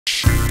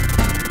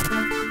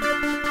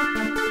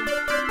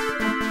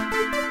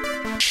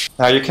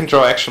Now you can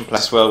draw action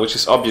plans as well, which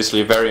is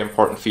obviously a very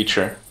important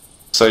feature.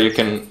 So you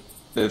can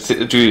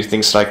do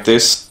things like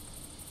this.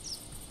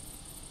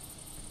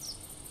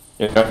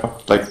 You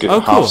know, like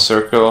a half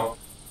circle,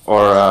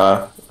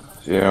 or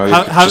you know,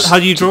 how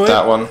do you draw it?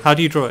 That one. How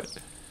do you draw it?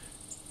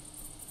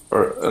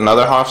 Or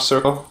another half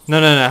circle. No.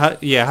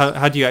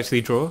 How do you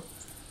actually draw?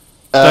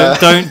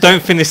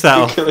 Don't finish that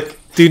off.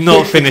 Do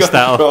not finish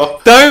that off. Draw.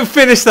 Don't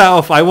finish that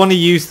off. I want to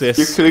use this.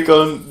 You click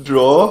on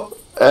draw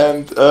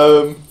and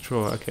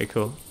draw. Okay,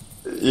 cool.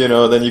 You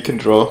know, then you can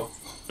draw.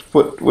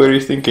 What were you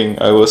thinking?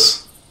 I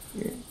was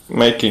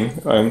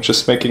making. I'm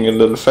just making a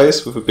little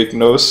face with a big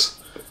nose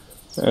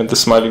and the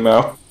smiley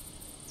mouth.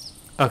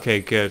 Okay,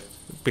 good.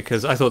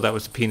 Because I thought that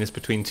was a penis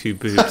between two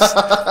boobs.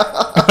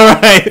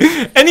 Alright.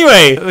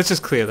 Anyway, let's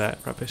just clear that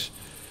rubbish.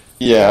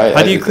 Yeah.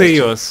 How do you clear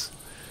yours?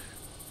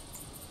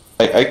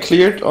 I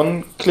cleared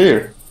on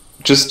clear.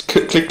 Just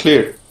click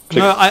clear.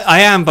 Click. No, I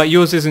am, but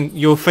yours isn't.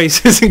 Your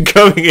face isn't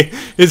going.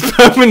 It's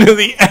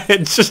permanently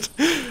etched,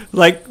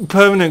 like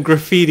permanent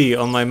graffiti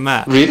on my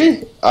map.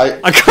 Really?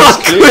 I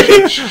can't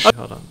clear.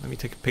 Hold on, let me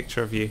take a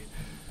picture of you.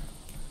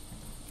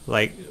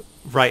 Like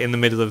right in the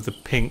middle of the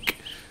pink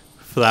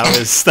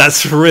flowers.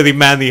 That's a really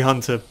manly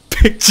hunter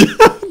picture,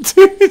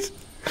 dude.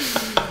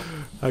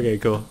 Okay,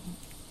 cool.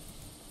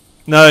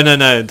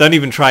 No. Don't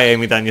even try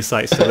aiming down your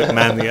sights to look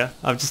manlier.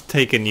 I've just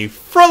taken you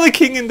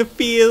frolicking in the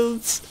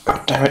fields.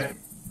 God damn it.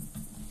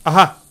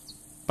 Aha!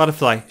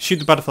 Butterfly. Shoot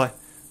the butterfly.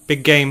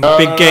 Big game.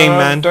 Big game,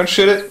 man. Don't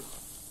shoot it.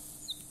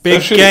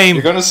 Big game.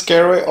 You're gonna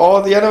scare away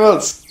all the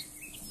animals.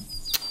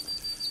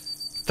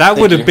 That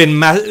would have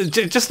been...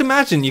 just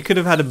imagine, you could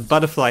have had a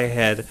butterfly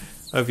head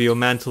over your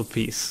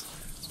mantelpiece.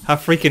 How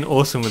freaking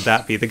awesome would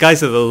that be? The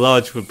guys at the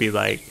lodge would be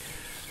like,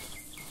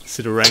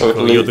 Sidorenko,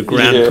 totally, you're the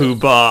grand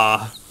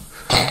poobah.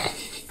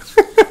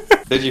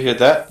 Did you hear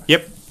that?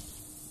 Yep.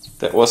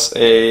 That was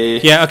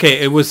a... Yeah, okay,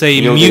 it was a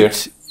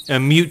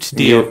mute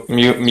deer.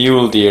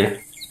 Mule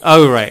deer.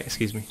 Oh, right,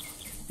 excuse me.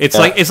 It's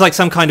like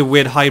some kind of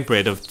weird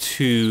hybrid of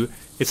two...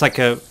 It's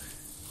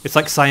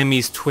like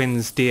Siamese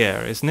twins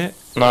deer, isn't it?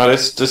 No,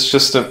 this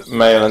just a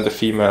male and a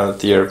female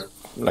deer,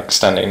 like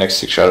standing next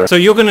to each other. So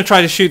you're going to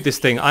try to shoot this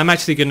thing. I'm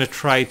actually going to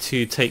try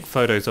to take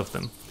photos of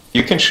them.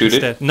 You can shoot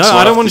instead. it. No,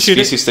 I don't want to shoot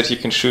it. Species that you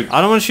can shoot. I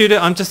don't want to shoot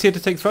it. I'm just here to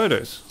take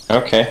photos.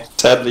 Okay.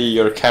 Sadly,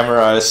 your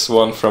camera is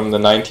one from the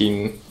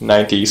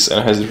 1990s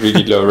and has a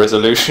really low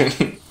resolution.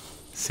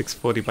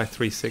 640 by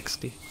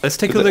 360. Let's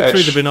take a look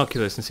through the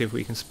binoculars and see if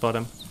we can spot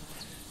them.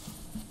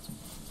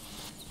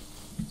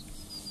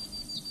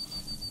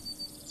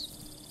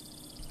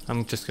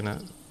 I'm just going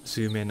to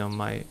zoom in on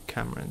my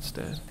camera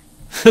instead.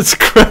 Let's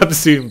grab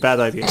zoom.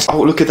 Bad idea.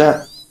 Oh, look at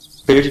that.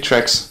 Coyote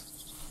tracks.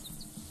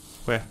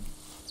 Where?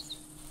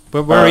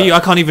 Where are you? I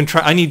can't even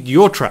track. I need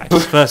your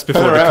tracks first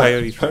before the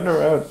coyote. Turn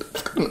around.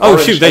 Oh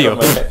shoot, there you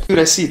are. Dude,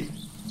 I see it.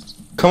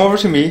 Come over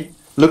to me.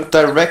 Look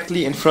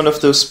directly in front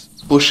of those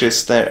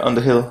bushes there on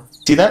the hill.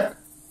 See that?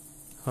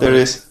 There it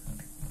is.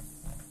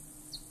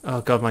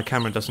 Oh god, my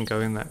camera doesn't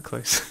go in that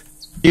close.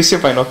 Use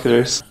your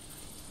binoculars.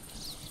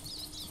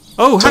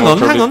 Oh,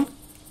 hang on.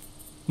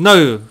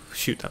 No!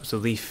 Shoot, that was a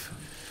leaf.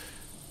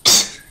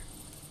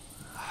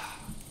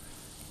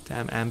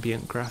 Damn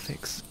ambient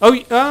graphics. Oh,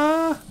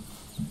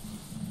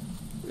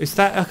 is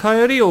that a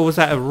coyote or was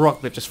that a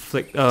rock that just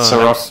flicked? Oh, it's a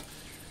rock.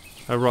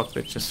 A rock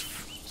that just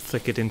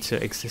flickered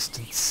into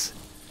existence.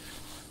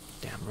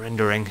 Damn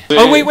rendering.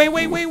 Oh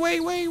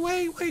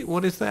wait!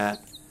 What is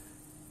that?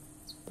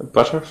 A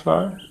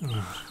butterfly?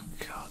 Oh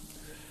god.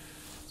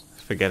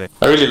 Forget it.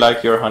 I really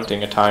like your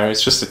hunting attire.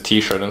 It's just a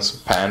t-shirt and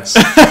some pants.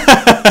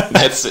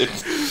 That's it.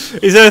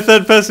 Is there a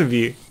third person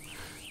view?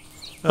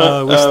 Oh,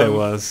 I wish there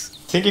was.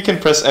 I think you can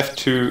press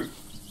F2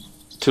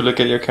 to look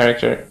at your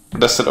character.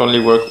 Does that only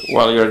work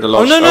while you're at the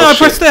lodge? Oh no, I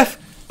pressed F!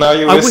 Now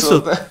you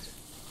whistled.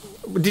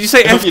 Did you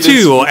say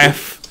F2 or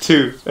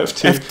F2?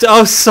 F2.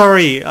 Oh,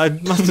 sorry. I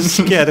must have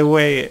scared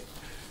away.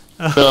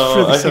 Oh, no,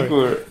 really I think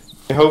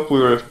I hope we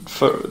were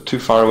too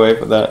far away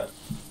for that.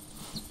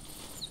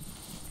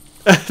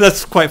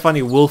 That's quite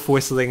funny. Wolf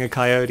whistling a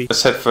coyote.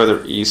 Let's head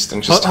further east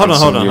and just hold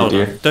on.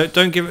 Deer.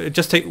 Don't give it.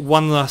 Just take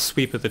one last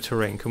sweep of the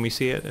terrain. Can we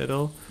see it at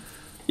all?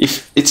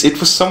 If it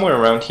was somewhere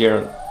around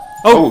here.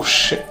 Oh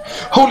shit!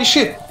 Holy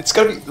shit! It's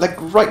gotta be like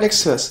right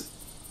next to us.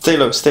 Stay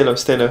low.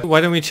 Why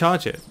don't we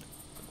charge it?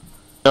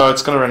 No,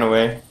 it's gonna run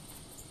away.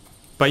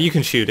 But you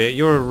can shoot it.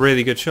 You're a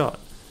really good shot.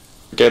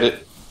 Get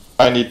it?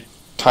 I need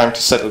time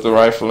to settle the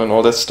rifle and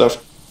all that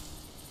stuff.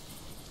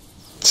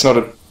 It's not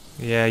a...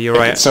 Yeah, you're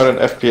right. It's not an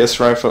FPS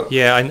rifle.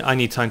 Yeah, I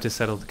need time to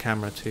settle the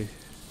camera too.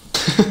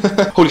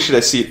 Holy shit,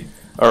 I see it.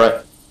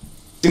 Alright.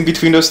 In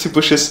between those two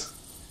bushes.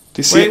 Do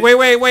you see it?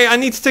 Wait, I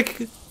need to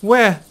take...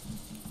 Where?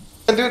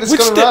 Dude, it's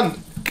gonna run.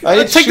 I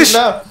need to take shoot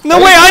now. No,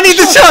 wait, I need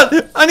the shot!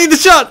 I need the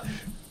shot!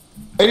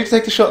 I need to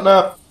take the shot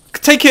now.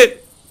 Take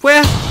it!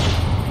 Where?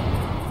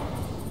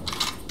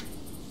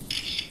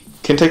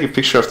 Can take a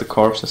picture of the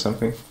corpse or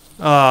something.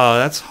 Oh,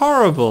 that's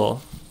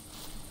horrible.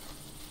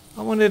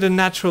 I wanted a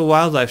natural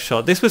wildlife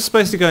shot. This was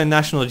supposed to go in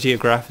National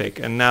Geographic,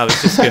 and now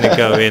it's just going to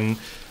go in,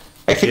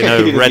 you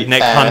know,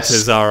 Redneck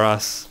Hunters Are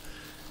Us.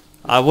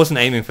 I wasn't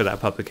aiming for that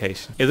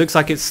publication. It looks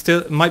like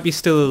it might be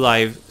still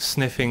alive,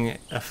 sniffing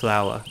a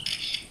flower.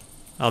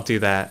 I'll do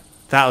that.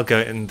 That'll go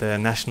in the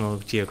National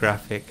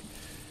Geographic.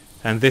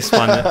 And this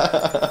one,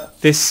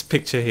 this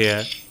picture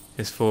here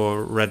is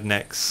for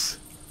rednecks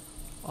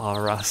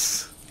are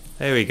us.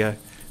 There we go.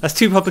 That's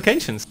 2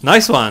 publications.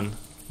 Nice one.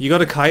 You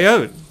got a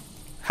coyote.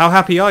 How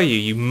happy are you,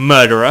 you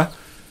murderer?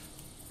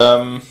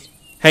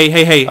 Hey,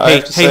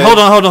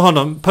 hold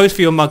on. Pose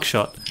for your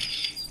mugshot.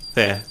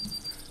 There.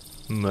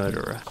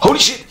 Murderer. Holy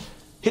shit!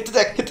 Hit the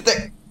deck,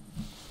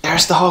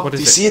 There's the hog. What is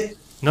Do you it? see it?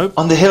 Nope.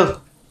 On the hill.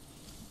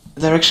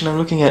 The direction I'm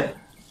looking at.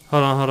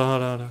 Hold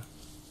on.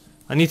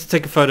 I need to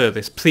take a photo of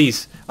this,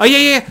 please. Oh,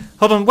 yeah.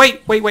 Hold on,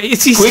 wait.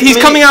 He's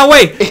coming our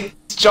way.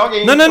 It's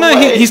jogging. No,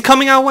 he's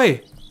coming our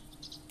way.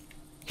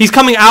 He's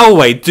coming our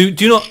way. Do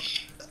not...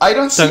 I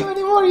don't see him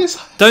anymore.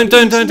 Don't.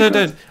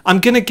 I'm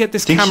gonna get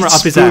this camera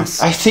up his ass.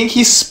 I think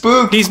he's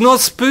spooked. He's not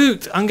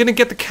spooked. I'm gonna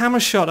get the camera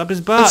shot up his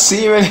butt. I don't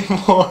see him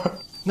anymore.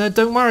 No,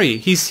 don't worry.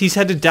 He's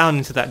headed down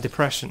into that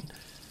depression.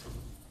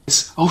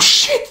 Oh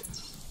shit!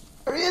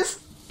 There he is,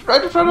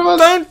 right in front of us.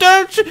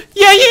 Don't.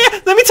 Yeah.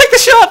 Let me take the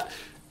shot.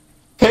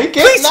 Take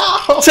it Please.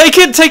 now. Take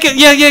it.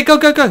 Yeah. Go.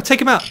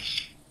 Take him out.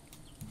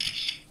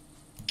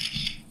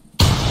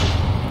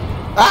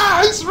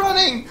 Ah, he's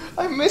running.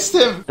 I missed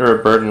him. You're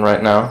a burden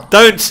right now.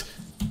 Don't.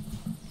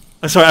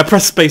 Sorry, I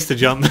pressed space to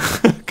jump.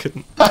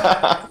 Couldn't.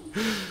 I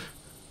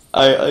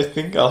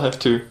think I'll have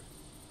to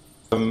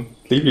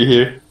leave you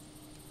here.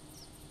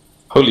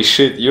 Holy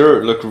shit, you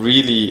look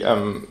really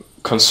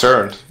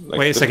concerned. Like,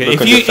 wait a second.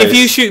 If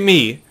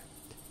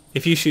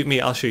you shoot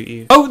me, I'll shoot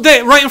you. Oh,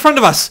 there, right in front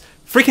of us.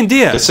 Freaking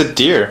deer. It's a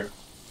deer.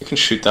 You can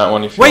shoot that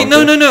one if you want.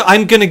 Wait, no.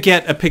 I'm gonna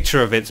get a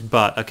picture of its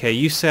butt. Okay,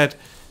 you said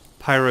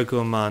Pyro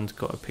Gourmand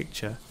got a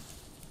picture.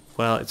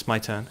 Well, it's my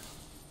turn.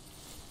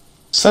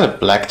 Is that a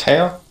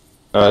blacktail?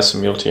 Oh, that's a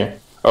mule deer.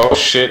 Oh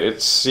shit,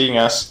 it's seeing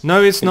us.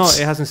 No, it's not.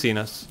 It hasn't seen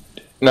us.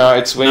 No,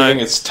 it's waving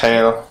its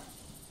tail,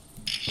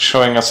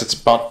 showing us its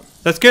butt.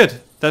 That's good.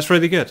 That's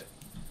really good.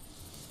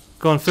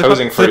 Go on, flip up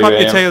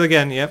your tail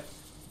again. Yep.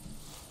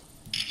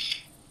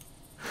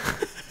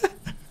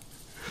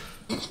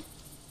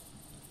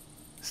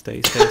 Stay.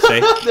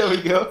 There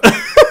we go.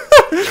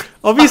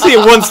 Obviously,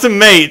 it wants to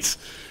mate.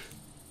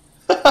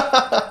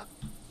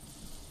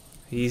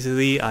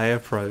 Easily, I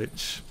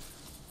approach.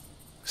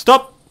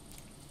 Stop!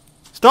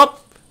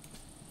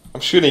 I'm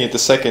shooting it the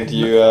second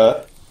you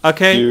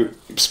okay. You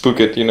spook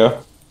it, you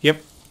know.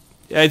 Yep.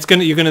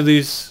 You're gonna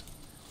lose.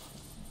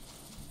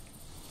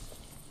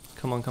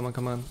 Come on. I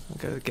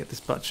gotta get this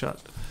butt shot.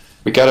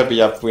 We gotta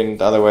be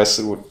upwind, otherwise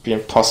it would be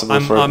impossible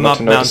for it not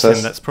to notice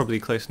us. That's probably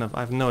close enough. I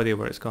have no idea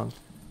where it's gone.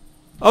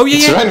 Oh yeah,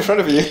 it's right in front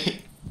of you.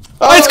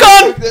 Oh, it's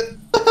gone! Did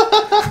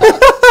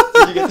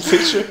you get the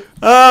picture?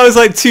 Oh, I was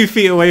like 2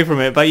 feet away from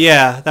it, but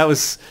yeah, that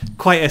was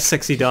quite a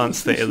sexy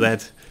dance that it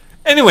led.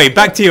 Anyway,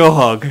 back to your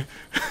hog.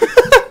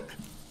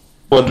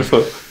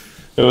 Wonderful.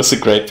 It was a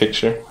great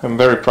picture. I'm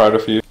very proud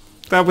of you.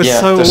 That was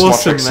so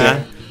awesome,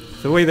 man.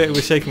 The way that it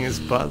was shaking its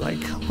butt,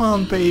 like, come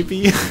on, baby.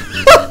 You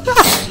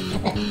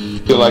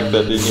like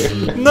that,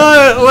 didn't you?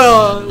 No,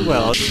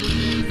 well.